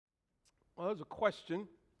Well, there's a question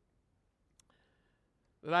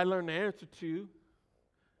that I learned the answer to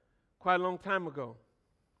quite a long time ago.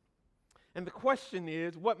 And the question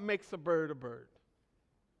is, what makes a bird a bird?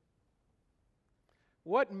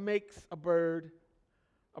 What makes a bird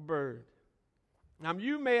a bird? Now,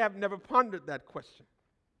 you may have never pondered that question.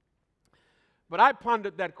 But I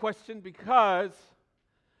pondered that question because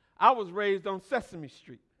I was raised on Sesame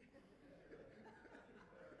Street.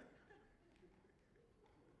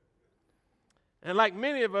 And like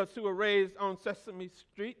many of us who were raised on Sesame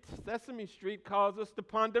Street caused us to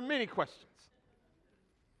ponder many questions.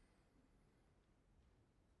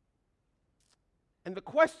 And the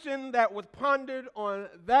question that was pondered on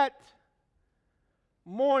that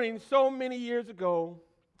morning so many years ago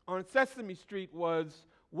on Sesame Street was,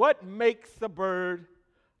 what makes a bird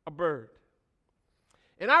a bird?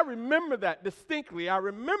 And I remember that distinctly. I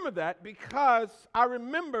remember that because I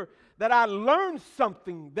remember that I learned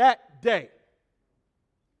something that day.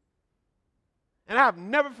 And I've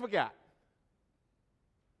never forgot.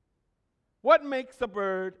 What makes a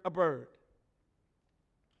bird a bird?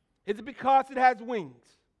 Is it because it has wings?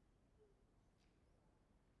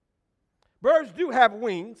 Birds do have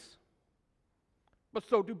wings, but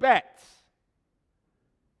so do bats,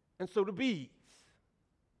 and so do bees.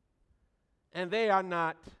 And they are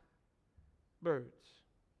not birds.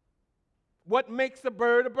 What makes a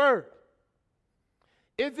bird a bird?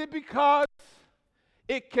 Is it because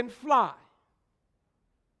it can fly?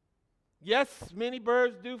 Yes, many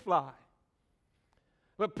birds do fly.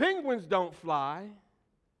 But penguins don't fly,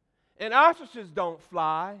 and ostriches don't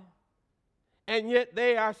fly, and yet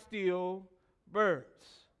they are still birds.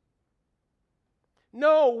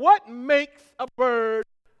 No, what makes a bird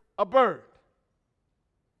a bird?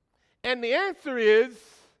 And the answer is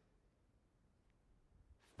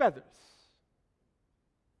feathers.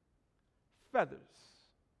 Feathers.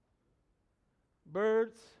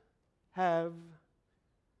 Birds have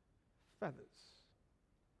feathers.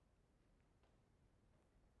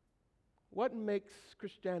 What makes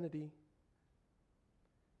Christianity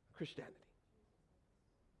Christianity?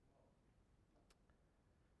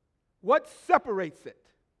 What separates it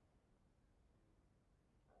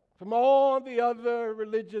from all the other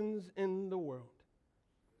religions in the world?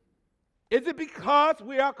 Is it because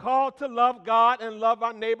we are called to love God and love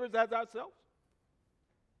our neighbors as ourselves?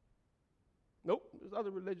 Nope, there's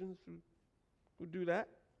other religions who do that.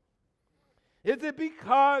 Is it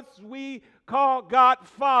because we call God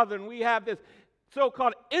Father and we have this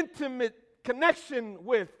so-called intimate connection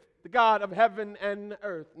with the God of heaven and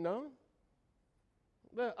earth? No.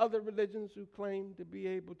 There are other religions who claim to be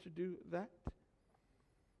able to do that.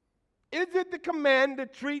 Is it the command to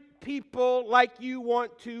treat people like you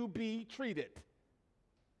want to be treated?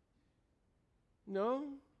 No.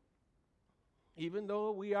 Even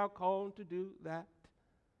though we are called to do that,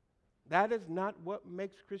 that is not what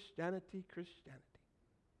makes Christianity Christianity.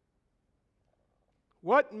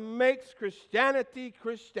 What makes Christianity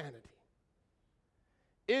Christianity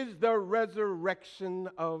is the resurrection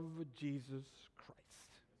of Jesus Christ.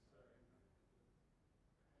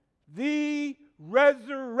 The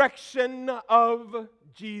resurrection of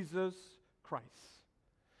Jesus Christ.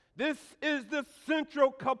 This is the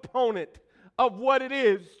central component of what it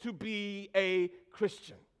is to be a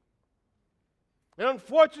Christian. And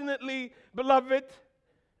unfortunately, beloved,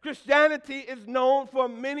 Christianity is known for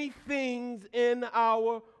many things in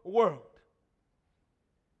our world.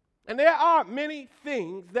 And there are many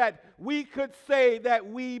things that we could say that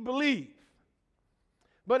we believe.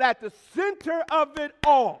 But at the center of it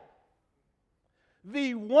all,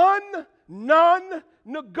 the one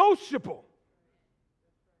non-negotiable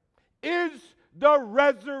is the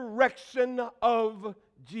resurrection of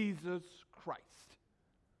Jesus Christ.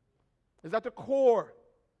 Is at the core.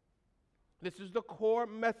 This is the core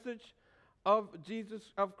message of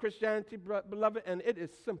Jesus, of Christianity, beloved, and it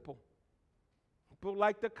is simple. People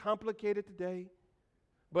like to complicate it today,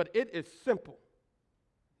 but it is simple.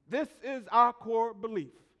 This is our core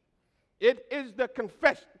belief. It is the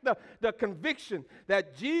confession, the conviction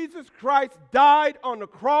that Jesus Christ died on the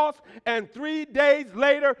cross and 3 days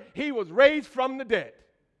later he was raised from the dead.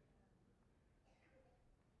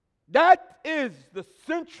 That is the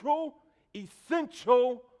central,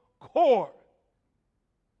 essential core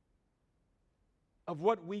of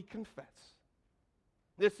what we confess.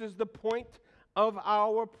 This is the point of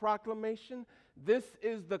our proclamation. This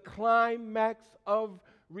is the climax of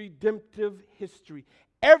redemptive history.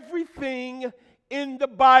 Everything in the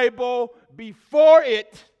Bible before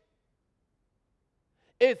it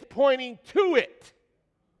is pointing to it.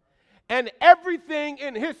 And everything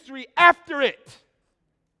in history after it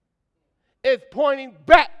is pointing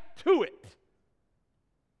back to it.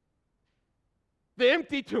 The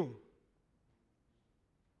empty tomb.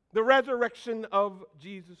 The resurrection of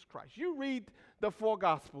Jesus Christ. You read the four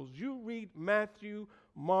Gospels. You read Matthew,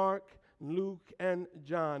 Mark, Luke, and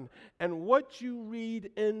John. And what you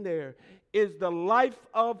read in there is the life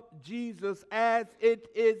of Jesus as it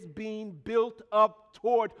is being built up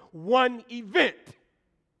toward one event.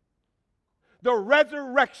 The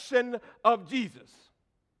resurrection of Jesus.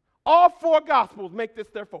 All four Gospels make this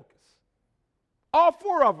their focus. All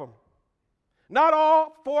four of them. Not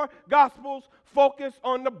all four Gospels focus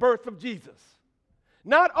on the birth of Jesus.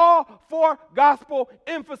 Not all four Gospels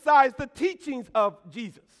emphasize the teachings of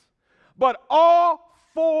Jesus. But all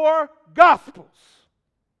four Gospels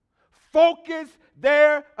focus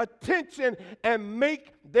their attention and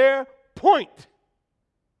make their point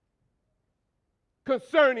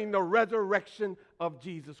concerning the resurrection of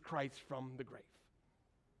Jesus Christ from the grave.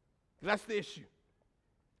 That's the issue.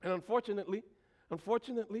 And unfortunately,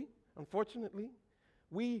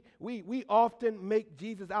 we often make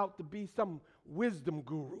Jesus out to be some wisdom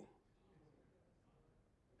guru.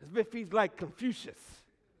 As if he's like Confucius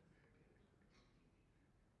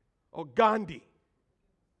or Gandhi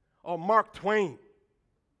or Mark Twain.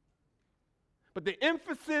 But the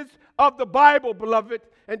emphasis of the Bible, beloved,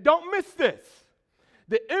 and don't miss this,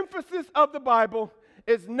 the emphasis of the Bible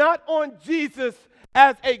is not on Jesus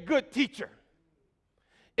as a good teacher.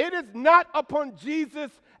 It is not upon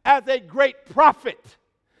Jesus as a great prophet.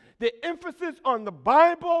 The emphasis on the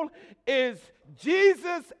Bible is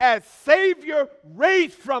Jesus as Savior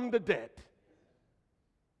raised from the dead.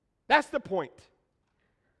 That's the point.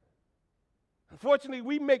 Unfortunately,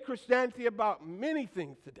 we make Christianity about many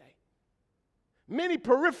things today. Many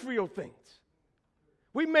peripheral things.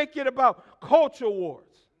 We make it about culture wars.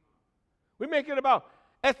 We make it about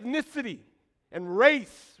ethnicity and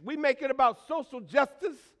race. We make it about social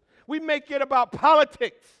justice. We make it about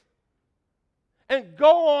politics. And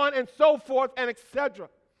go on and so forth and etc.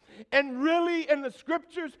 And really in the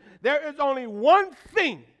scriptures, there is only one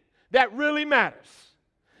thing that really matters.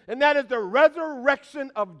 And that is the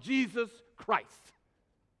resurrection of Jesus Christ.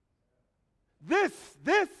 This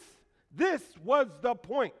was the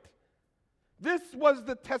point. This was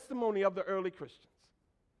the testimony of the early Christians.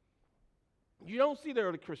 You don't see the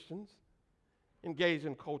early Christians engaged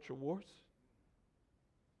in culture wars.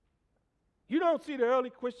 You don't see the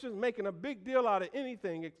early Christians making a big deal out of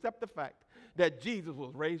anything except the fact that Jesus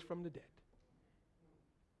was raised from the dead.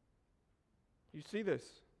 You see this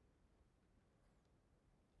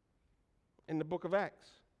in the book of Acts.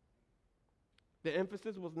 The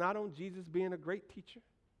emphasis was not on Jesus being a great teacher.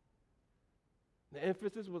 The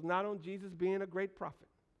emphasis was not on Jesus being a great prophet.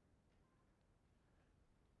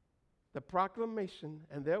 The proclamation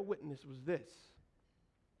and their witness was this,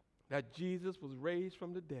 that Jesus was raised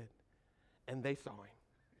from the dead, and they saw him.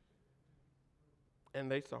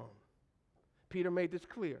 And they saw him. Peter made this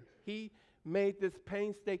clear. He made this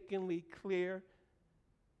painstakingly clear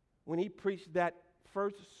when he preached that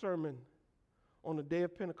first sermon on the day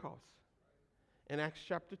of Pentecost in Acts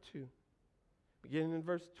chapter 2, beginning in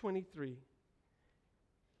verse 23.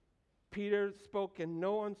 Peter spoke in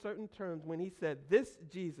no uncertain terms when he said, this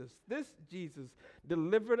Jesus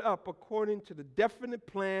delivered up according to the definite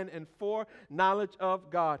plan and foreknowledge of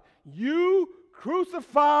God, you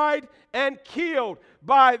crucified and killed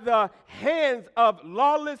by the hands of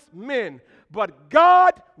lawless men, but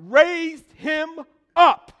God raised him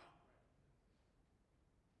up.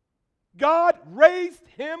 God raised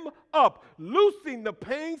him up, loosing the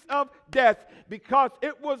pains of death, because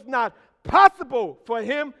it was not possible for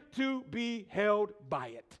him to be held by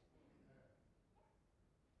it.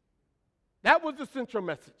 That was the central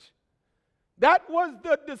message. That was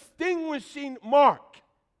the distinguishing mark.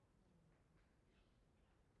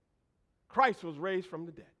 Christ was raised from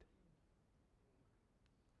the dead.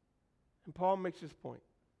 And Paul makes this point.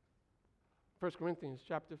 1 Corinthians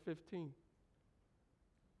chapter 15.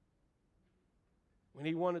 When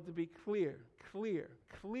he wanted to be clear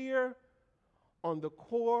on the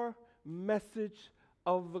core message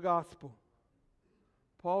of the gospel.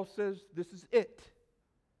 Paul says this is it.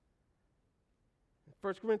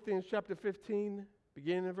 1 Corinthians chapter 15,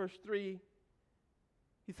 beginning in verse 3,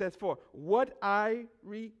 he says, for what I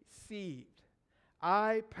received,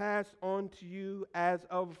 I pass on to you as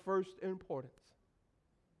of first importance.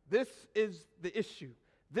 This is the issue.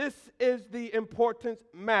 This is the important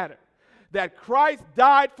matter. That Christ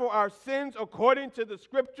died for our sins according to the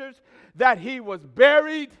scriptures, that he was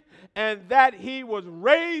buried, and that he was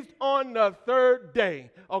raised on the third day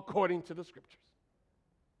according to the scriptures.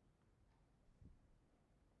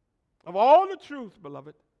 Of all the truth,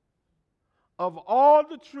 beloved, of all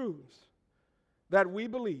the truths that we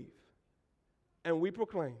believe and we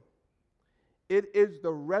proclaim, it is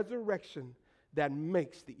the resurrection that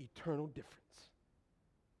makes the eternal difference.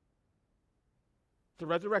 The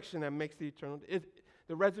resurrection that makes the eternal difference.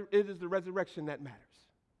 It is the resurrection that matters.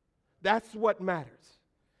 That's what matters.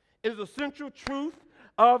 It is the central truth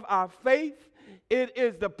of our faith. It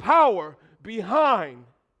is the power behind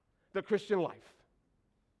the Christian life.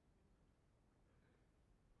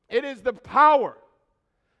 It is the power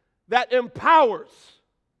that empowers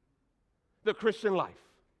the Christian life.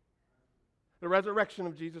 The resurrection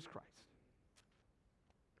of Jesus Christ.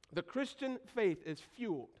 The Christian faith is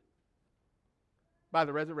fueled by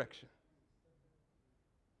the resurrection.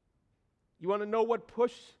 You want to know what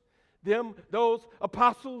pushed those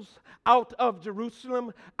apostles, out of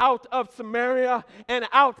Jerusalem, out of Samaria, and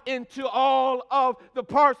out into all of the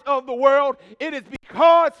parts of the world? It is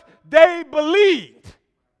because they believed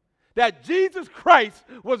that Jesus Christ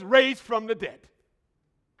was raised from the dead.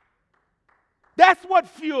 That's what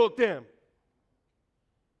fueled them.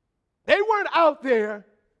 They weren't out there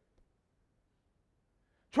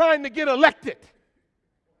trying to get elected.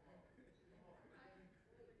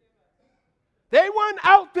 They weren't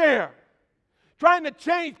out there trying to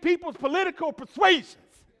change people's political persuasions.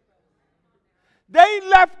 They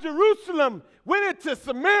left Jerusalem, went into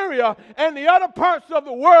Samaria and the other parts of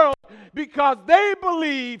the world because they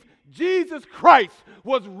believed Jesus Christ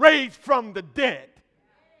was raised from the dead.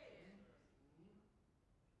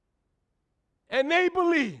 And they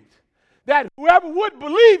believed that whoever would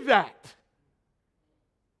believe that,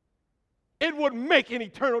 it would make an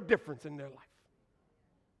eternal difference in their life.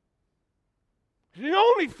 It's the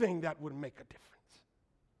only thing that would make a difference.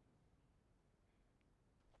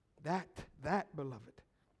 That, beloved,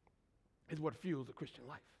 is what fuels the Christian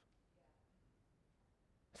life.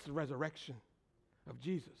 It's the resurrection of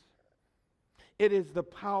Jesus. It is the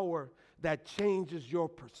power that changes your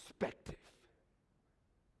perspective.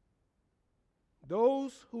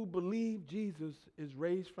 Those who believe Jesus is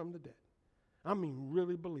raised from the dead, I mean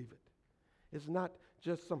really believe it. It's not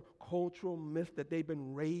just some cultural myth that they've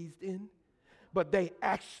been raised in, but they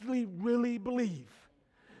actually really believe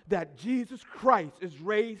that Jesus Christ is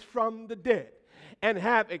raised from the dead and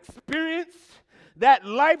have experienced that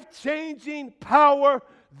life-changing power.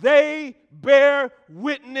 They bear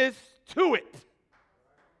witness to it.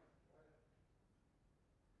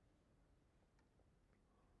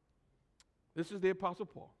 This is the Apostle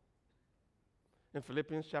Paul in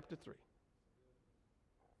Philippians chapter 3.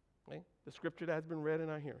 Okay? The scripture that has been read in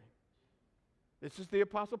our hearing. This is the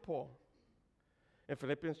Apostle Paul in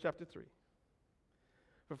Philippians chapter 3.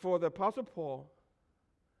 For the Apostle Paul,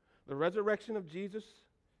 the resurrection of Jesus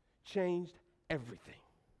changed everything.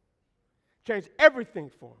 Changed everything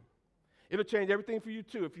for him. It'll change everything for you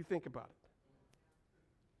too if you think about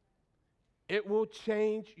it. It will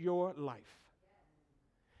change your life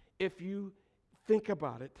if you think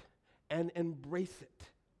about it and embrace it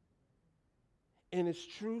in its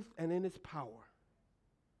truth and in its power.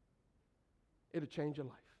 It'll change your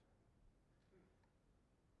life.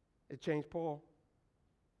 It changed Paul.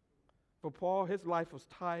 For Paul, his life was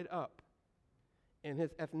tied up in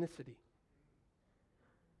his ethnicity,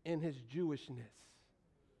 in his Jewishness,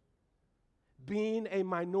 being a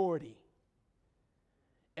minority,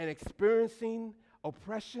 and experiencing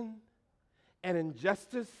oppression and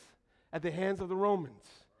injustice at the hands of the Romans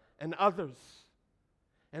and others,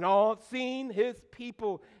 and all seeing his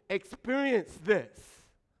people experience this.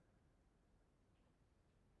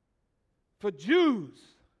 For Jews,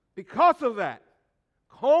 because of that,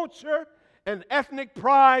 culture and ethnic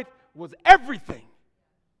pride was everything.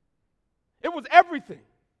 It was everything.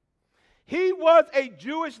 He was a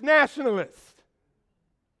Jewish nationalist.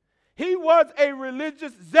 He was a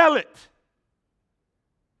religious zealot.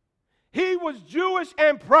 He was Jewish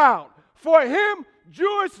and proud. For him,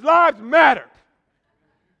 Jewish lives mattered.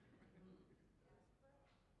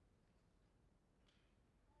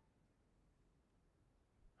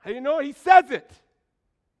 How do you know? He says it.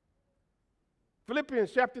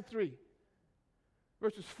 Philippians chapter 3,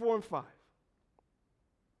 verses 4 and 5.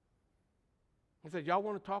 He said, y'all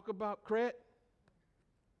want to talk about cred?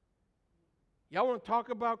 Y'all want to talk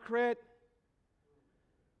about cred?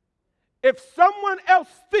 If someone else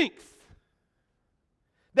thinks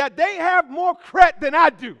that they have more cred than I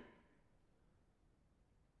do,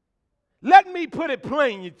 let me put it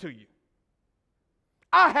plain to you.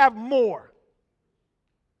 I have more.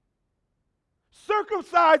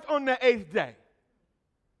 Circumcised on the 8th day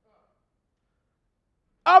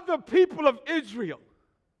of the people of Israel.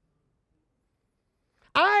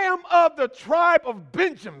 I am of the tribe of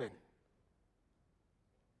Benjamin.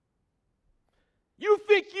 You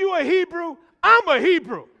think you a Hebrew? I'm a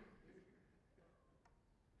Hebrew.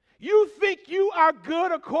 You think you are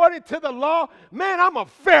good according to the law? Man, I'm a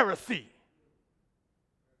Pharisee.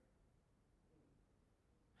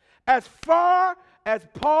 As far as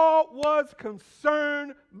Paul was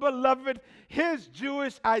concerned, beloved, his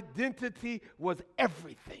Jewish identity was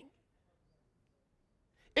everything.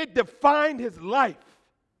 It defined his life.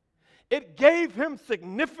 It gave him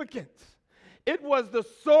significance. It was the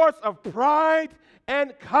source of pride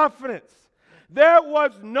and confidence. There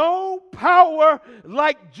was no power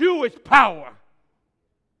like Jewish power.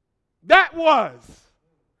 That was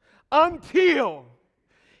until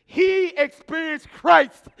he experienced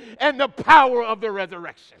Christ and the power of the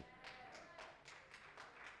resurrection.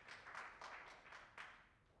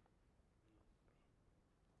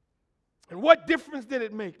 And what difference did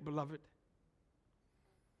it make, beloved?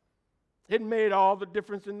 It made all the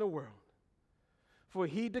difference in the world. For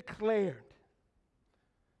he declared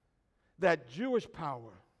that Jewish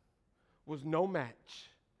power was no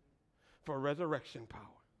match for resurrection power.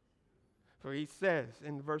 For he says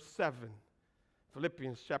in verse 7,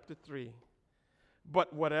 Philippians chapter 3,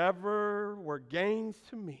 but whatever were gains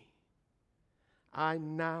to me, I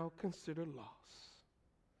now consider loss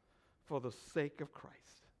for the sake of Christ.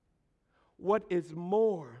 What is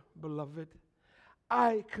more, beloved,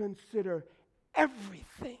 I consider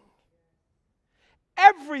everything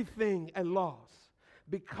a loss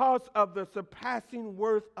because of the surpassing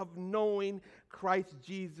worth of knowing Christ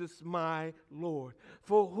Jesus my Lord,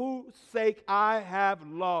 for whose sake I have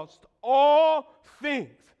lost all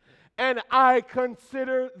things, and I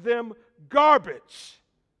consider them garbage,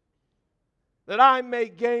 that I may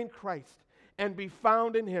gain Christ and be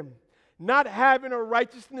found in him, not having a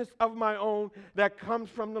righteousness of my own that comes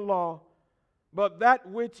from the law, but that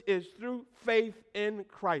which is through faith in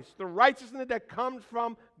Christ. The righteousness that comes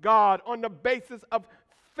from God on the basis of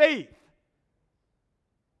faith.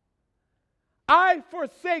 I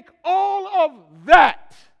forsake all of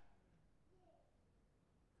that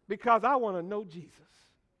because I want to know Jesus.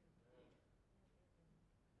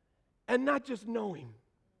 And not just know him,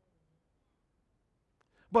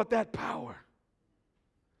 but that power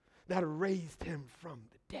that raised him from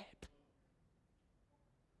the dead.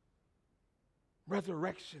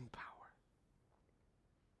 Resurrection power.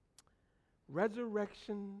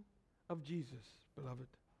 Resurrection of Jesus, beloved.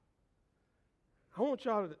 I want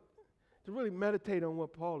y'all to really meditate on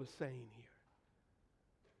what Paul is saying here.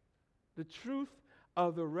 The truth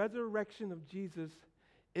of the resurrection of Jesus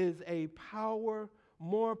is a power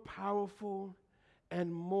more powerful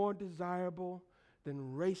and more desirable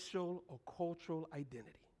than racial or cultural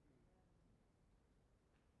identity.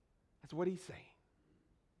 That's what he's saying.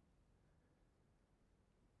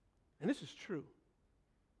 And this is true.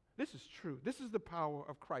 This is true. This is the power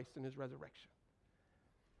of Christ and his resurrection.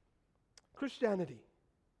 Christianity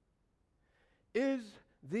is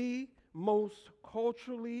the most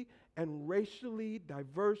culturally and racially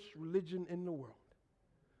diverse religion in the world.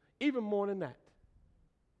 Even more than that.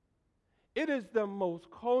 It is the most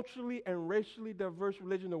culturally and racially diverse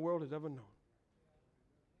religion the world has ever known.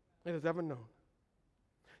 It has ever known.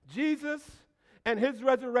 Jesus and his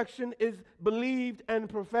resurrection is believed and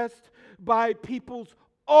professed by peoples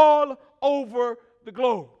all over the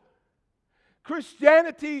globe.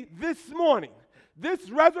 Christianity this morning, this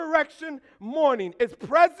resurrection morning, is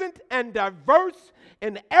present and diverse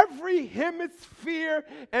in every hemisphere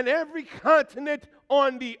and every continent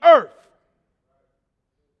on the earth.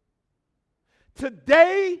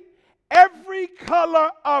 Today, every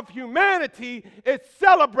color of humanity is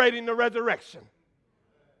celebrating the resurrection.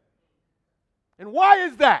 And why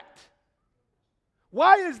is that?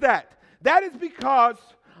 Why is that? That is because,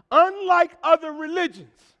 unlike other religions,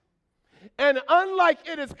 and unlike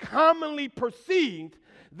it is commonly perceived,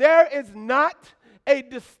 there is not a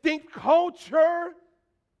distinct culture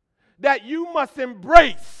that you must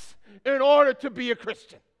embrace in order to be a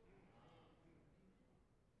Christian.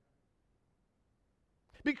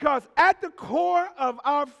 Because at the core of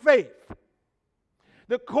our faith,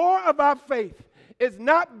 the core of our faith is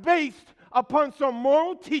not based upon some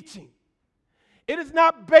moral teaching. It is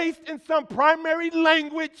not based in some primary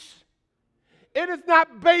language. It is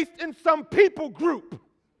not based in some people group.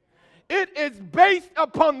 It is based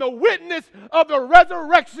upon the witness of the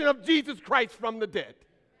resurrection of Jesus Christ from the dead.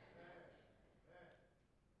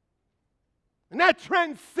 And that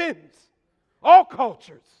transcends all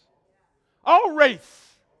cultures, all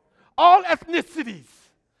race, all ethnicities.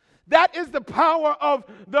 That is the power of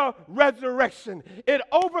the resurrection. It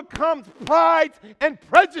overcomes pride and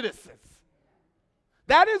prejudices.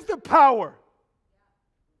 That is the power.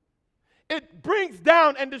 It brings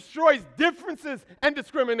down and destroys differences and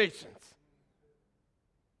discriminations.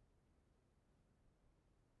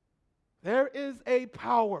 There is a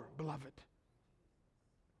power, beloved.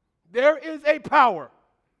 There is a power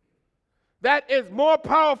that is more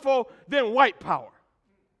powerful than white power.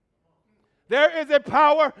 There is a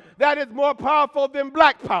power that is more powerful than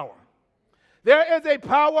black power. There is a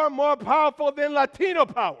power more powerful than Latino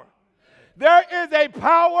power. There is a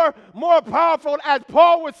power more powerful, as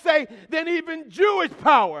Paul would say, than even Jewish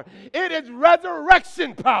power. It is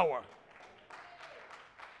resurrection power.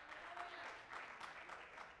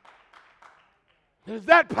 It is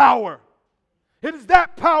that power. It is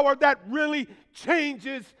that power that really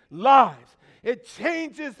changes lives. It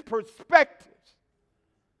changes perspectives.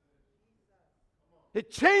 It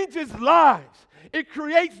changes lives. It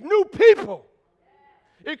creates new people.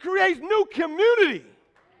 It creates new community.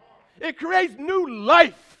 It creates new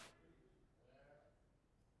life.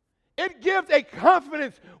 It gives a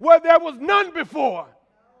confidence where there was none before.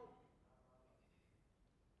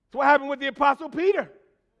 That's what happened with the Apostle Peter.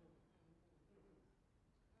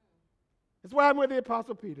 That's what happened with the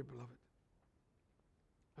Apostle Peter, beloved.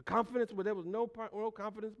 A confidence where there was no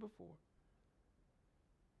confidence before.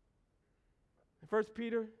 In 1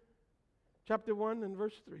 Peter chapter 1 and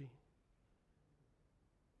verse 3,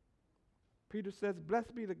 Peter says,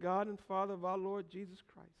 "Blessed be the God and Father of our Lord Jesus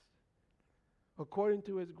Christ. According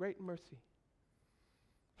to his great mercy,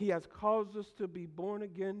 he has caused us to be born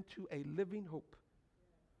again to a living hope."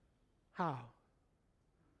 How?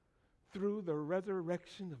 Through the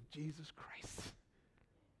resurrection of Jesus Christ.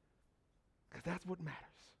 Because that's what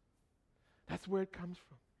matters. That's where it comes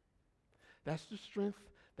from. That's the strength.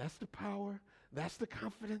 That's the power. That's the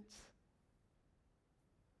confidence.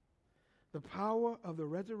 The power of the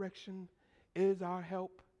resurrection is our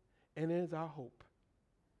help and is our hope.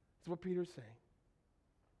 That's what Peter's saying.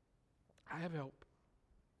 I have help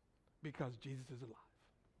because Jesus is alive.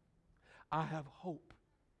 I have hope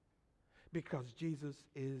because Jesus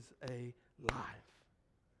is alive.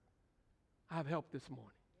 I have help this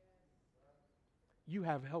morning. You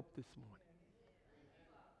have help this morning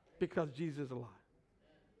because Jesus is alive.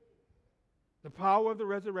 The power of the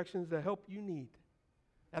resurrection is the help you need.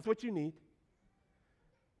 That's what you need.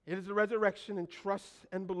 It is the resurrection and trust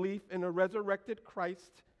and belief in a resurrected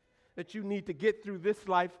Christ that you need to get through this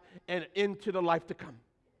life and into the life to come.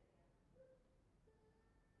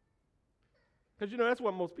 Because that's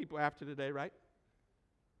what most people are after today, right?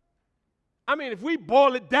 I mean, if we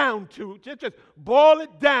boil it down to, just boil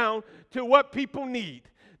it down to what people need.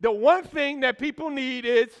 The one thing that people need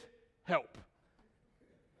is help.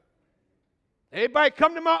 Everybody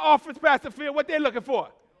come to my office, Pastor Phil, what they looking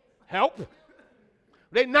for? Help.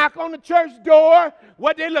 They knock on the church door,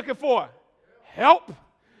 what they looking for? Help.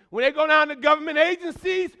 When they go down to government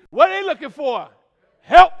agencies, what are they looking for?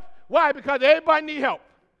 Help. Why? Because everybody need help.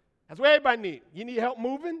 That's what everybody needs. You need help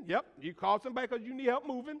moving? Yep. You call somebody because you need help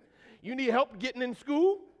moving. You need help getting in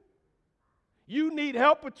school. You need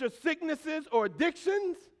help with your sicknesses or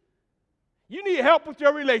addictions. You need help with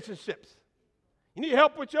your relationships. You need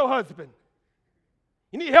help with your husband.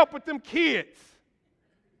 You need help with them kids.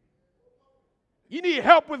 You need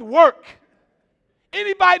help with work.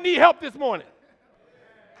 Anybody need help this morning?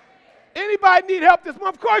 Anybody need help this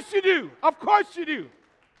morning? Of course you do. Of course you do.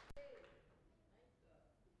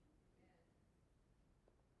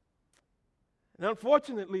 And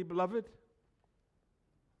unfortunately, beloved,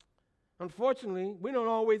 we don't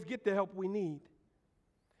always get the help we need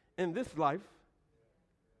in this life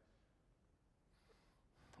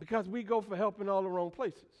because we go for help in all the wrong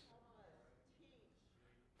places.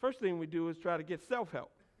 First thing we do is try to get self-help.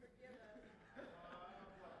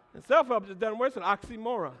 And self-help just doesn't work. It's an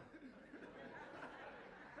oxymoron.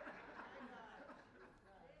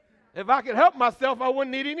 If I could help myself, I wouldn't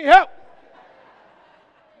need any help.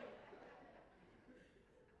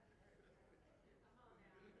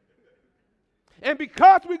 And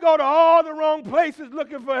because we go to all the wrong places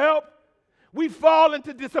looking for help, we fall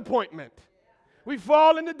into disappointment. We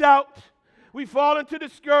fall into doubt. We fall into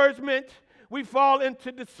discouragement. We fall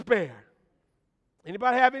into despair.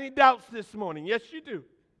 Anybody have any doubts this morning? Yes, you do.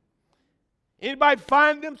 Anybody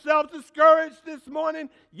find themselves discouraged this morning?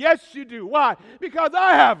 Yes, you do. Why? Because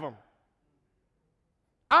I have them.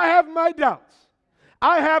 I have my doubts.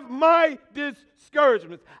 I have my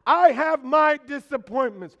discouragements. I have my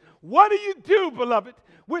disappointments. What do you do, beloved,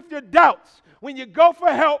 with your doubts when you go for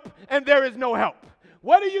help and there is no help?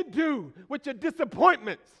 What do you do with your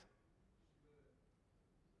disappointments?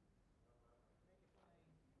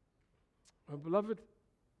 Well, beloved,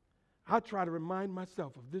 I try to remind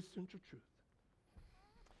myself of this central truth,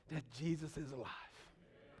 that Jesus is alive.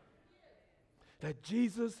 that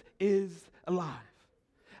Jesus is alive.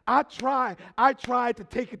 I try to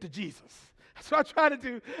take it to Jesus. That's what I try to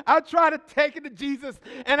do. I try to take it to Jesus,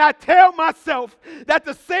 and I tell myself that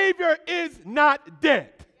the Savior is not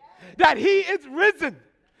dead, that he is risen,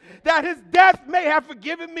 that his death may have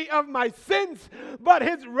forgiven me of my sins, but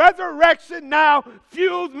his resurrection now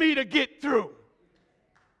fuels me to get through.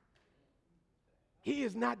 He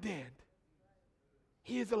is not dead.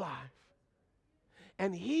 He is alive.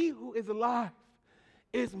 And he who is alive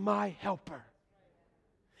is my helper.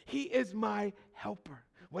 He is my helper.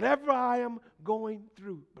 Whatever I am going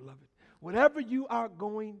through, beloved, whatever you are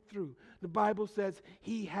going through, the Bible says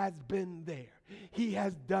he has been there. He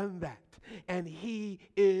has done that. And he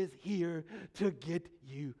is here to get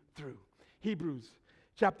you through. Hebrews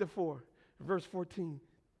chapter 4, verse 14.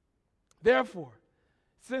 Therefore,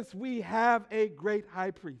 since we have a great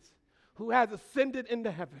high priest who has ascended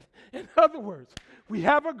into heaven. In other words, we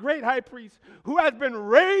have a great high priest who has been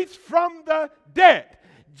raised from the dead.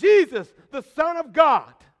 Jesus, the Son of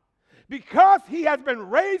God. Because he has been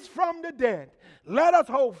raised from the dead, let us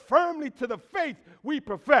hold firmly to the faith we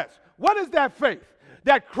profess. What is that faith?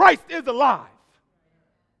 That Christ is alive.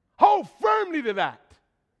 Hold firmly to that.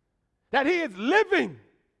 That he is living.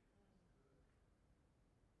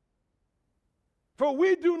 For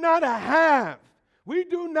we do not have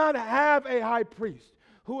a high priest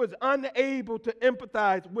who is unable to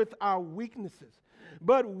empathize with our weaknesses,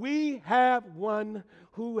 but we have one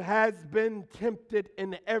who has been tempted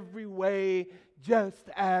in every way just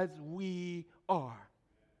as we are.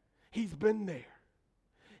 He's been there.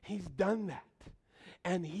 He's done that.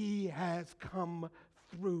 And he has come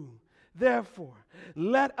through. Therefore,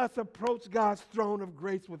 let us approach God's throne of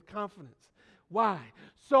grace with confidence. Why?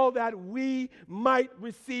 So that we might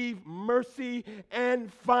receive mercy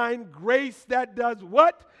and find grace that does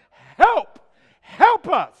what? Help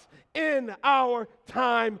us in our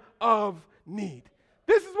time of need.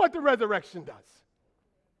 This is what the resurrection does.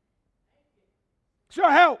 Sure,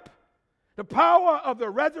 help. The power of the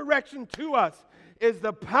resurrection to us is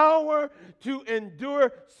the power to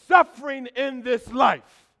endure suffering in this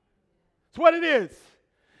life. That's what it is.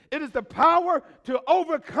 It is the power to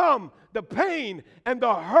overcome the pain and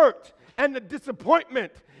the hurt and the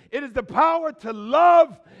disappointment. It is the power to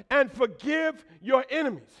love and forgive your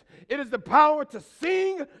enemies. It is the power to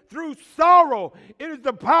sing through sorrow. It is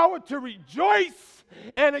the power to rejoice.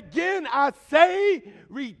 And again, I say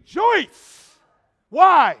rejoice.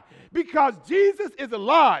 Why? Because Jesus is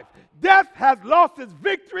alive. Death has lost its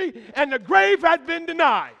victory and the grave has been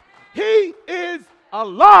denied. He is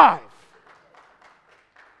alive.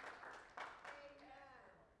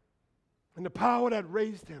 And the power that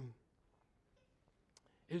raised him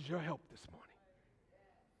is your help this morning.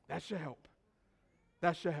 That's your help.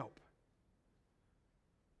 That's your help.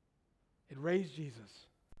 It raised Jesus.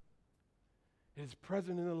 It is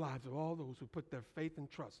present in the lives of all those who put their faith and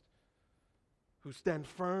trust, who stand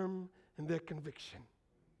firm in their conviction,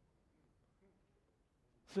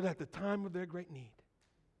 so that at the time of their great need,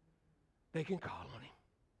 they can call on him.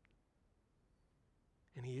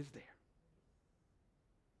 And he is there.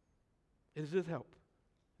 It is this help.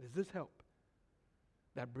 It is this help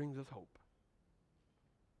that brings us hope.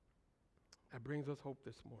 That brings us hope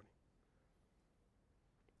this morning.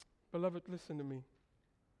 Beloved, listen to me.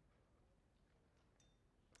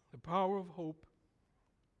 The power of hope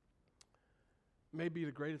may be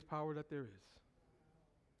the greatest power that there is.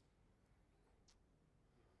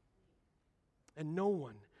 And no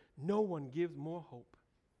one gives more hope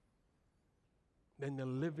than the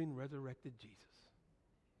living, resurrected Jesus.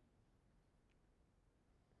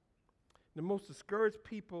 The most discouraged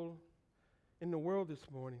people in the world this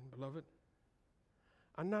morning, beloved,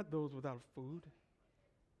 are not those without food.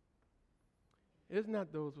 It is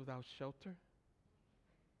not those without shelter.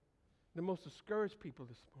 The most discouraged people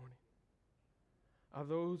this morning are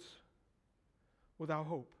those without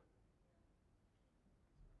hope.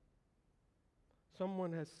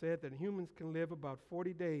 Someone has said that humans can live about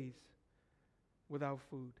 40 days without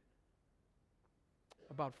food,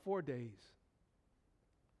 about 4 days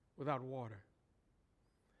without water,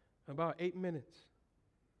 about 8 minutes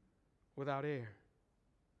without air,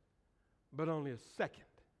 but only a second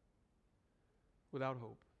without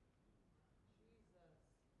hope.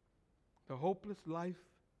 The hopeless life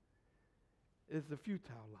is the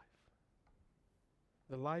futile life,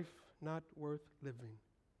 the life not worth living.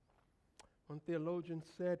 One theologian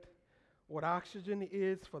said, what oxygen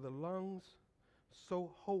is for the lungs,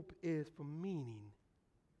 so hope is for meaning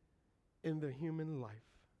in the human life.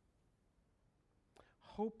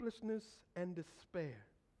 Hopelessness and despair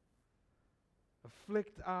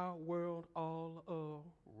afflict our world all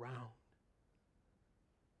around.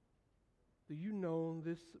 Do you know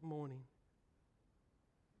this morning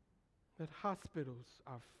that hospitals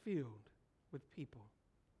are filled with people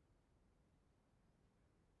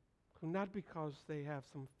who, not because they have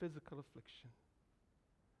some physical affliction,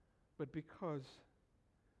 but because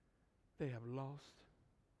they have lost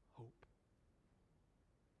hope?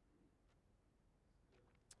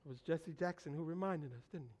 It was Jesse Jackson who reminded us,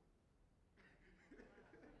 didn't he?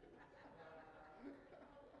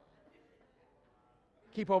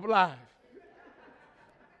 Keep hope alive.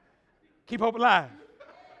 Keep hope alive.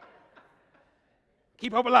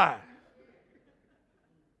 Keep hope alive.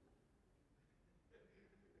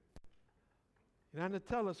 And I'm to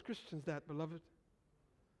tell us Christians that, beloved.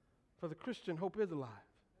 For the Christian, hope is alive.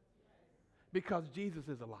 Because Jesus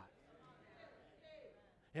is alive.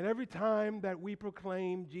 And every time that we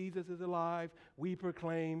proclaim Jesus is alive, we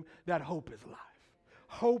proclaim that hope is alive.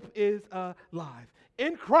 Hope is alive.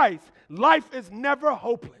 In Christ, life is never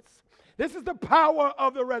hopeless. This is the power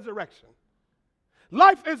of the resurrection.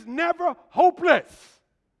 Life is never hopeless.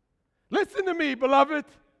 Listen to me, beloved.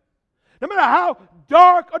 No matter how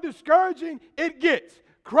dark or discouraging it gets,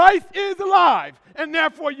 Christ is alive, and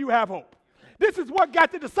therefore you have hope. This is what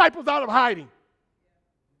got the disciples out of hiding.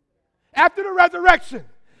 After the resurrection,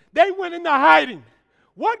 they went into hiding.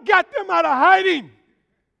 What got them out of hiding?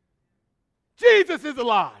 Jesus is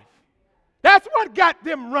alive. That's what got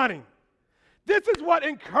them running. This is what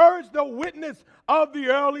encouraged the witness of the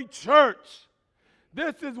early church.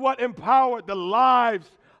 This is what empowered the lives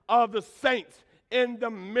of the saints in the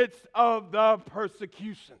midst of the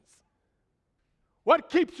persecutions. What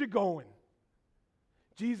keeps you going?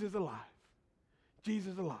 Jesus is alive.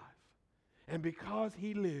 Jesus is alive. And because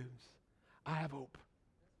he lives, I have hope.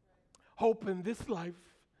 Hope in this life,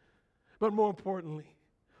 but more importantly,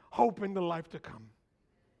 hope in the life to come.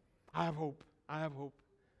 I have hope. I have hope.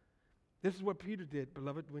 This is what Peter did,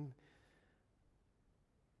 beloved, when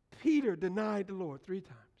Peter denied the Lord 3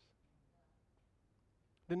 times.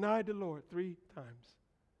 Denied the Lord 3 times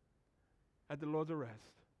at the Lord's arrest.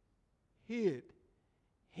 Hid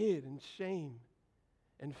in shame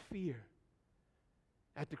and fear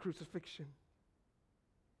at the crucifixion.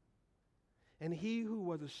 And he who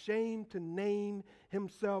was ashamed to name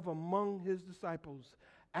himself among his disciples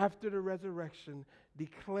after the resurrection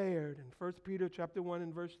declared in 1 Peter chapter 1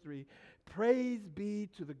 and verse 3, praise be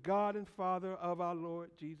to the God and Father of our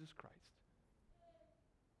Lord Jesus Christ.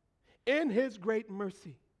 In his great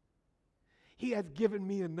mercy, he has given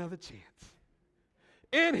me another chance.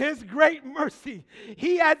 In his great mercy,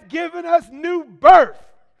 he has given us new birth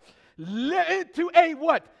into a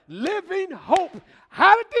what? Living hope.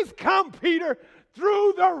 How did this come, Peter?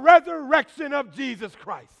 Through the resurrection of Jesus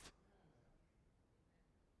Christ.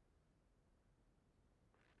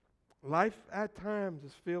 Life at times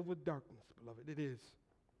is filled with darkness, beloved. It is.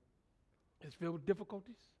 It's filled with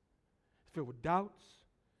difficulties. It's filled with doubts.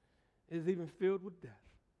 It is even filled with death.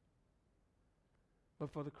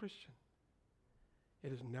 But for the Christian,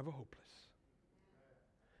 it is never hopeless.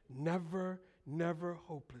 Never, never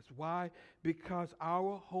hopeless. Why? Because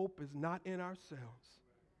our hope is not in ourselves,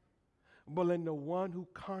 but in the one who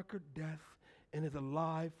conquered death and is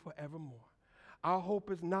alive forevermore. Our hope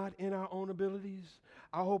is not in our own abilities.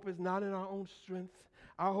 Our hope is not in our own strength.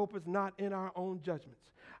 Our hope is not in our own judgments.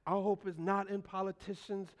 Our hope is not in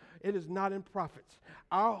politicians. It is not in prophets.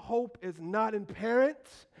 Our hope is not in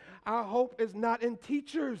parents. Our hope is not in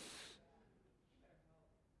teachers.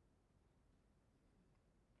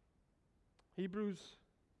 Hebrews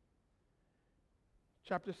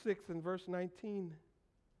chapter 6 and verse 19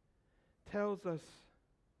 tells us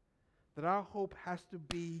that our hope has to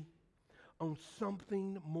be on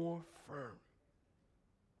something more firm.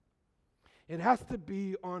 It has to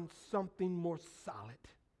be on something more solid.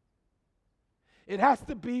 It has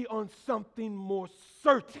to be on something more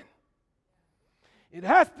certain. It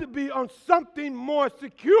has to be on something more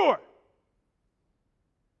secure.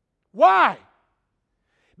 Why?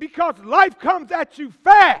 Because life comes at you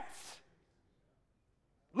fast.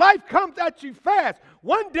 Life comes at you fast.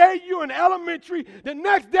 One day you're in elementary, the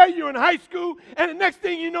next day you're in high school, and the next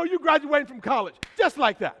thing you know, you're graduating from college. Just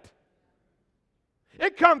like that.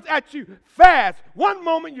 It comes at you fast. One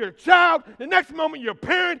moment you're a child, the next moment you're a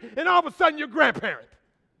parent, and all of a sudden you're a grandparent.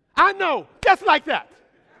 I know, just like that.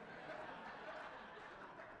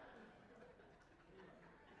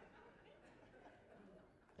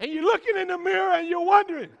 And you're looking in the mirror and you're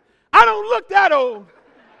wondering, I don't look that old.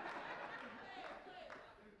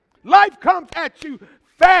 Life comes at you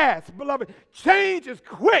fast, beloved. Change is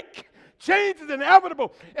quick. Change is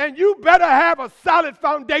inevitable. And you better have a solid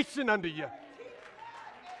foundation under you.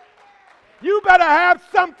 You better have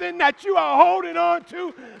something that you are holding on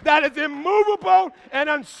to that is immovable and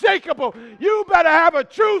unshakable. You better have a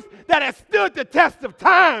truth that has stood the test of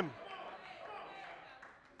time.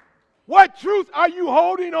 What truth are you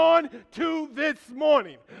holding on to this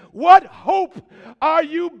morning? What hope are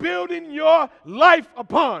you building your life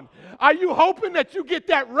upon? Are you hoping that you get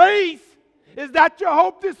that raise? Is that your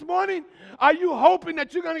hope this morning? Are you hoping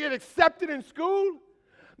that you're going to get accepted in school?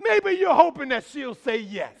 Maybe you're hoping that she'll say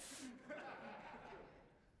yes.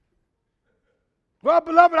 Well,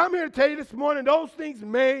 beloved, I'm here to tell you this morning, those things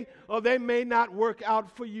may or they may not work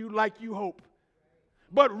out for you like you hope.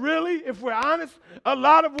 But really, if we're honest, a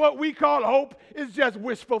lot of what we call hope is just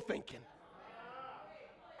wishful thinking.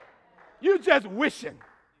 You're just wishing.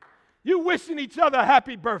 You're wishing each other a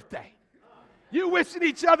happy birthday. You're wishing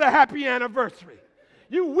each other a happy anniversary.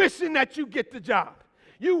 You're wishing that you get the job.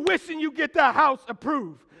 You're wishing you get the house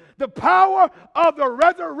approved. The power of the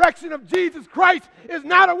resurrection of Jesus Christ is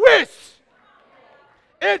not a wish.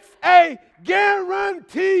 It's a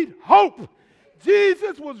guaranteed hope.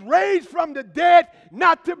 Jesus was raised from the dead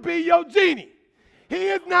not to be your genie. He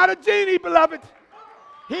is not a genie, beloved.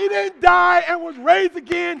 He didn't die and was raised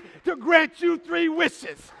again to grant you 3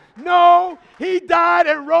 wishes. No, he died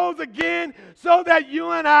and rose again so that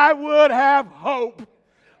you and I would have hope.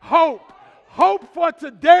 Hope. Hope for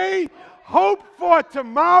today, hope for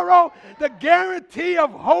tomorrow, the guarantee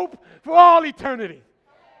of hope for all eternity.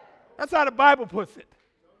 That's how the Bible puts it.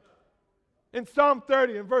 In Psalm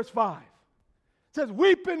 30 and verse 5, it says,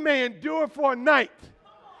 weeping may endure for a night,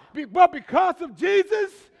 but because of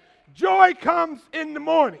Jesus, joy comes in the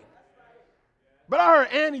morning. But I heard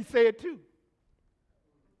Annie say it too.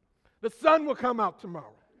 The sun will come out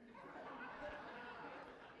tomorrow.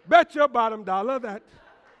 Bet your bottom dollar that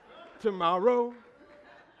tomorrow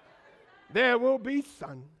there will be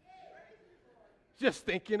sun. Just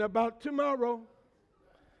thinking about tomorrow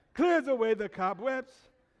clears away the cobwebs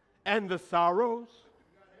and the sorrows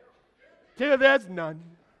till there's none.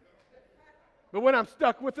 But when I'm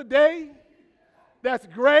stuck with a day that's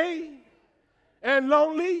gray and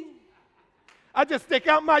lonely, I just stick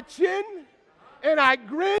out my chin and I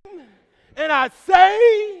grin and I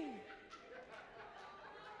say,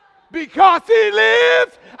 because he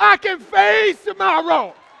lives, I can face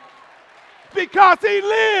tomorrow. Because he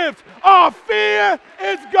lives, all fear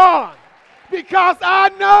is gone. Because I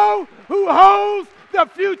know who holds the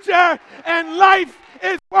future, and life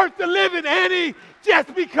is worth the living, Annie,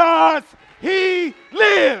 just because he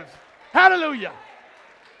lives. Hallelujah.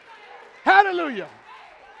 Hallelujah.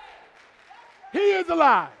 He is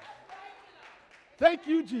alive. Thank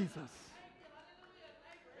you, Jesus.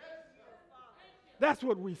 That's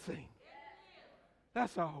what we sing.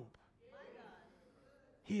 That's our hope.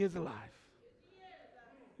 He is alive.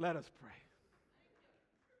 Let us pray.